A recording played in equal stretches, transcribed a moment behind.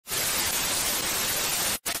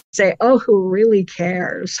say, oh, who really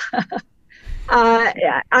cares?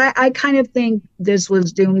 I kind of think this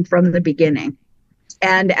was doomed from the beginning.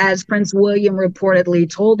 And as Prince William reportedly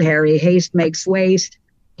told Harry, haste makes waste.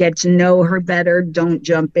 Get to know her better. Don't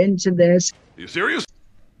jump into this. Are you serious?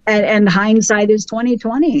 And hindsight is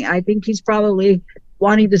 2020. I think he's probably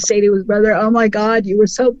wanting to say to his brother, "Oh my God, you were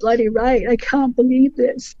so bloody right. I can't believe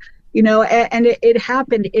this." And it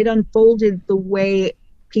happened. It unfolded the way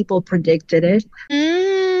people predicted it,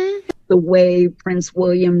 the way Prince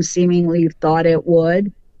William seemingly thought it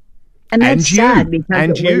would. And that's sad because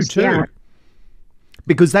and it you was, too. yeah.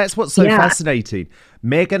 Because that's what's so Yeah. fascinating.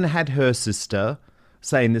 Meghan had her sister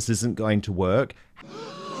saying this isn't going to work.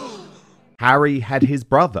 Harry had his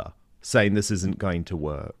brother saying this isn't going to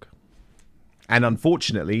work. And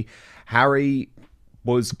unfortunately, Harry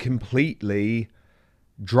was completely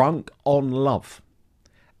drunk on love.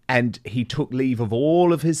 And he took leave of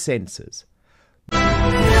all of his senses.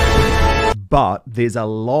 But there's a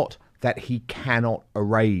lot that he cannot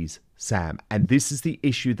erase, Sam. And this is the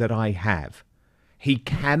issue that I have. He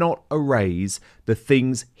cannot erase the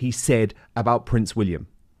things he said about Prince William,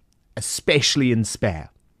 especially in Spare.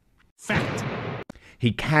 Fact.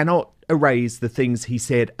 He cannot erase the things he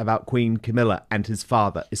said about Queen Camilla and his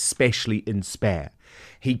father, especially in Spare.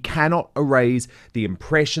 He cannot erase the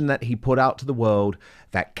impression that he put out to the world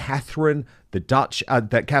that Catherine,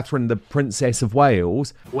 the Princess of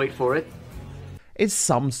Wales, Wait for it. is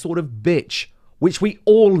some sort of bitch, which we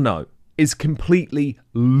all know is completely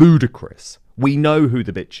ludicrous. We know who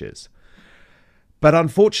the bitch is. But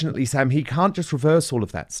unfortunately, Sam, he can't just reverse all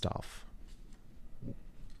of that stuff.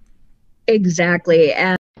 Exactly.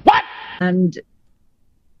 And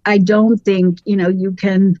I don't think, you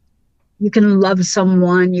can love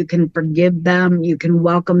someone, you can forgive them, you can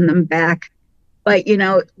welcome them back. But,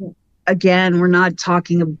 again, we're not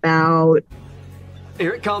talking about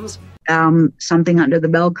Here it comes. something under the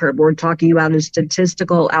bell curve. We're talking about a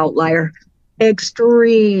statistical outlier,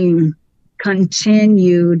 extreme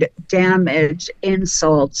continued damage,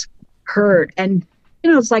 insults, hurt. And,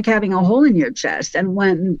 it's like having a hole in your chest. And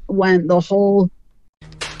when the hole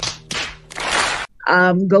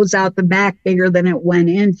goes out the back bigger than it went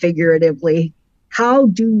in, figuratively, how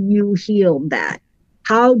do you heal that?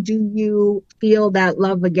 How do you feel that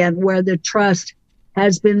love again, where the trust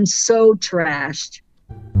has been so trashed?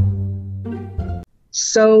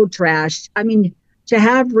 So trashed. I mean, to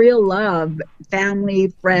have real love,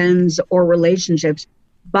 family, friends, or relationships,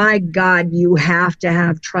 by God, you have to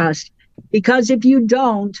have trust. Because if you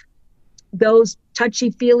don't, those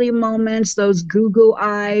touchy-feely moments, those goo-goo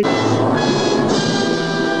eyes,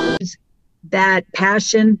 that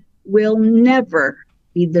passion will never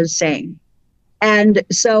be the same. And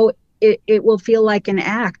so it will feel like an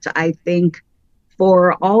act, I think,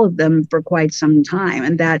 for all of them for quite some time.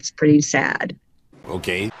 And that's pretty sad.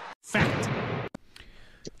 Okay. Fact.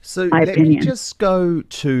 So My let me opinion. just go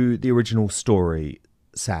to the original story,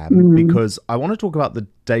 Sam, because I want to talk about the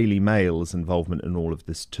Daily Mail's involvement in all of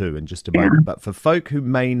this too in just a moment. But for folk who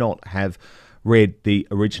may not have read the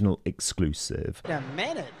original exclusive, Wait a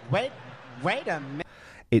minute. Wait a minute.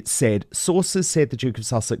 it said, sources said the Duke of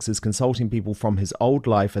Sussex is consulting people from his old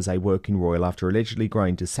life as a working royal after allegedly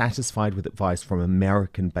growing dissatisfied with advice from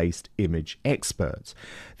American-based image experts.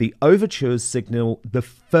 The overtures signal the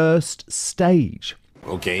first stage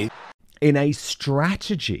Okay. in a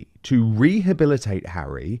strategy to rehabilitate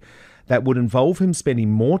Harry that would involve him spending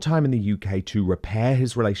more time in the UK to repair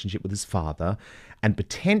his relationship with his father and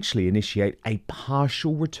potentially initiate a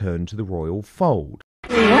partial return to the royal fold.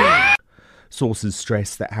 Sources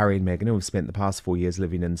stress that Harry and Meghan, who have spent the past 4 years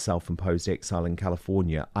living in self-imposed exile in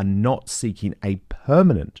California, are not seeking a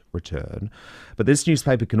permanent return. But this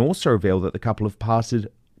newspaper can also reveal that the couple have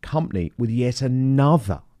parted company with yet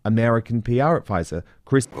another American PR advisor,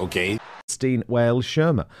 Okay. Christine Wales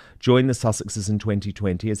Shermer, joined the Sussexes in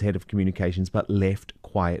 2020 as head of communications, but left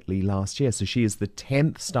quietly last year. So she is the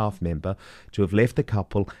 10th staff member to have left the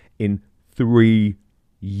couple in 3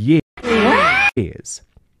 years.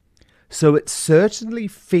 So it certainly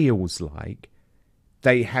feels like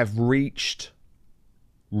they have reached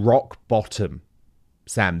rock bottom,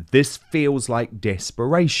 Sam. This feels like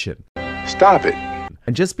desperation. Stop it.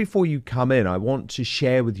 And just before you come in, I want to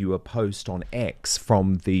share with you a post on X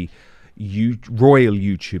from the royal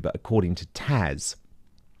YouTuber, according to Taz,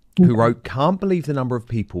 who wrote, "Can't believe the number of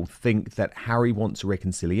people think that Harry wants a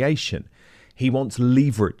reconciliation. He wants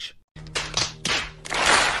leverage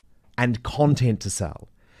and content to sell.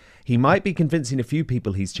 He might be convincing a few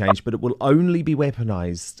people he's changed, but it will only be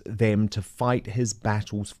weaponized them to fight his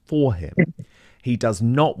battles for him. He does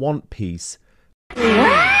not want peace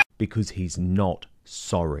because he's not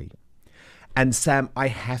sorry. And Sam, I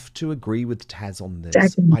have to agree with Taz on this.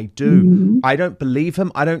 Exactly. I do. I don't believe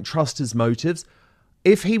him. I don't trust his motives.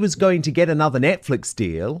 If he was going to get another Netflix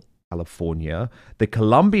deal, California, the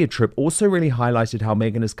Colombia trip also really highlighted how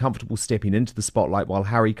Meghan is comfortable stepping into the spotlight while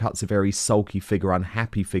Harry cuts a very sulky figure,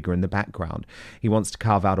 unhappy figure in the background. He wants to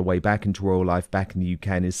carve out a way back into royal life back in the UK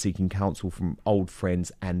and is seeking counsel from old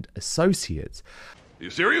friends and associates. Are you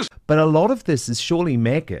serious? But a lot of this is surely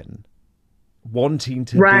Meghan wanting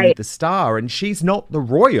to be Right. the star, and she's not the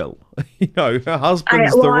royal. You know, her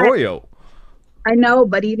husband's the royal. I know,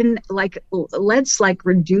 but even let's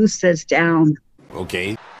reduce this down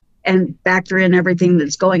Okay. and factor in everything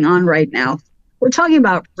that's going on right now. We're talking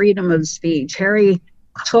about freedom of speech. Harry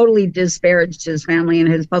totally disparaged his family in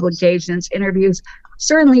his publications, interviews,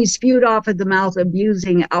 certainly spewed off at the mouth,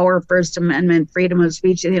 abusing our First Amendment freedom of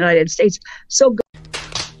speech in the United States. So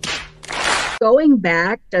going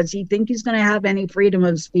back, does he think he's going to have any freedom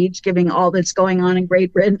of speech, giving all that's going on in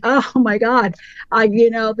Great Britain? Oh my God,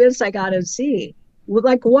 this I got to see.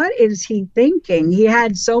 What is he thinking? He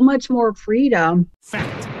had so much more freedom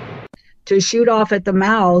to shoot off at the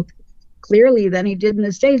mouth, clearly, than he did in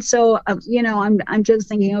the States. So, I'm just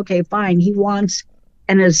thinking, okay, fine. He wants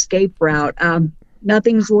an escape route.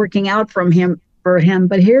 Nothing's working out for him.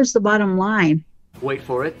 But here's the bottom line. Wait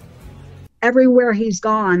for it. Everywhere he's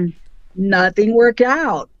gone, nothing worked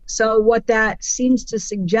out. So what that seems to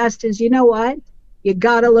suggest is, you know what? You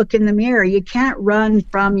got to look in the mirror. You can't run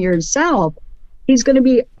from yourself. He's going to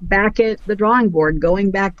be back at the drawing board,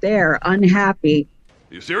 going back there, unhappy.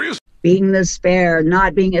 Are you serious? Being the spare,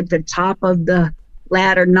 not being at the top of the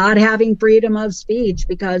ladder, not having freedom of speech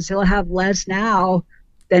because he'll have less now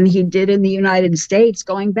than he did in the United States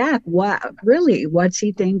going back. What's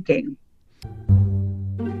he thinking?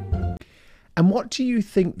 And what do you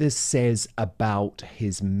think this says about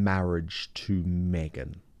his marriage to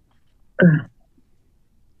Meghan?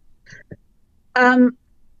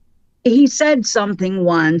 He said something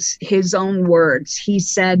once, his own words. He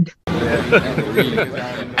said,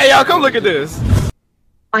 Hey, y'all, come look at this.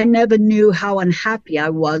 I never knew how unhappy I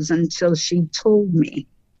was until she told me.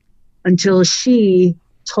 So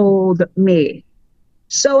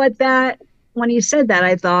when he said that,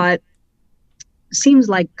 I thought, seems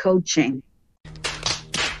like coaching.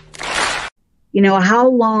 How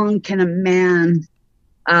long can a man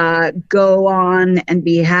go on and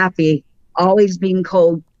be happy, always being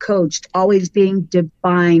coached, always being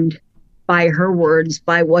defined by her words,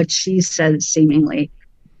 by what she says, seemingly?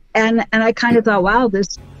 And I kind of thought, wow,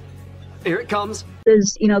 Here it comes.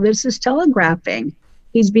 this is telegraphing.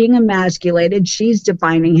 He's being emasculated. She's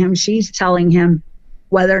defining him. She's telling him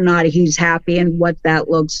whether or not he's happy and what that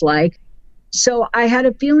looks like. So I had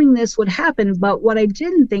a feeling this would happen, but what I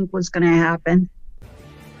didn't think was going to happen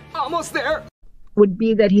Almost there. would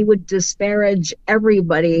be that he would disparage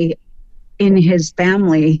everybody in his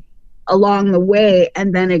family along the way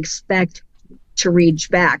and then expect to reach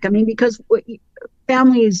back. I mean, because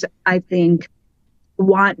families, I think,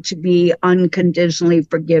 want to be unconditionally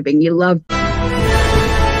forgiving. You love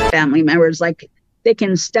family members, like they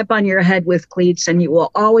can step on your head with cleats and you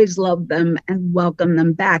will always love them and welcome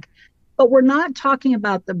them back. But we're not talking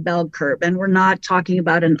about the bell curve, and we're not talking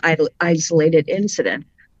about an isolated incident.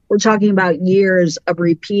 We're talking about years of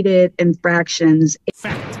repeated infractions,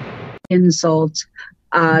 insults,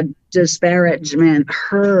 disparagement,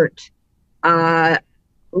 hurt,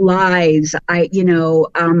 lies,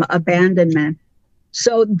 abandonment.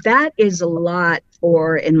 So that is a lot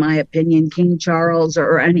for, in my opinion, King Charles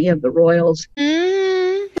or any of the royals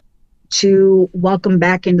to welcome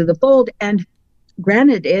back into the fold. And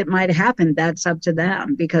granted, it might happen. That's up to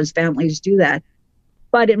them because families do that.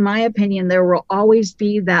 But in my opinion, there will always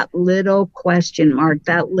be that little question mark,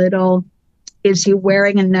 that little, is he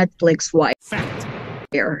wearing a Netflix wife?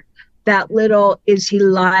 That little, is he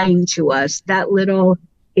lying to us? That little,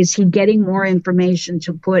 is he getting more information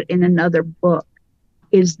to put in another book?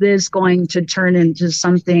 Is this going to turn into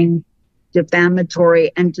something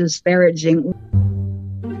defamatory and disparaging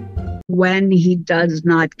when he does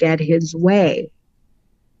not get his way?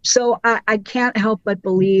 So I can't help but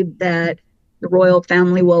believe that the royal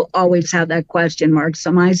family will always have that question mark.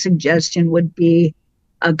 So my suggestion would be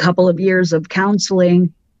a couple of years of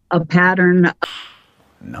counseling, a pattern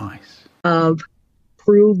of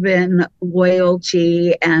proven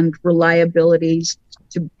loyalty and reliabilities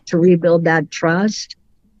to rebuild that trust.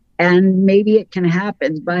 And maybe it can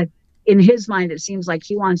happen. But in his mind, it seems like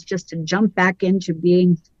he wants just to jump back into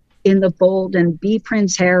being in the fold and be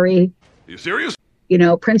Prince Harry. Are you serious?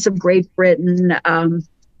 Prince of Great Britain,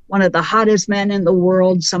 one of the hottest men in the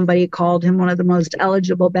world. Somebody called him one of the most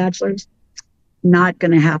eligible bachelors. not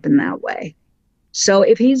going to happen that way. So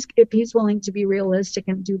if he's willing to be realistic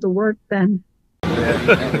and do the work, then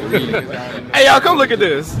Hey, y'all, come look at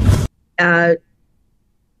this.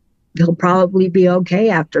 He'll probably be okay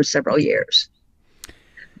after several years.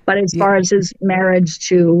 But as far as his marriage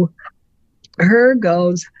to her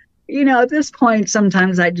goes, at this point,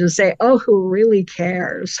 sometimes I just say, oh, who really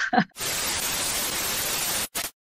cares?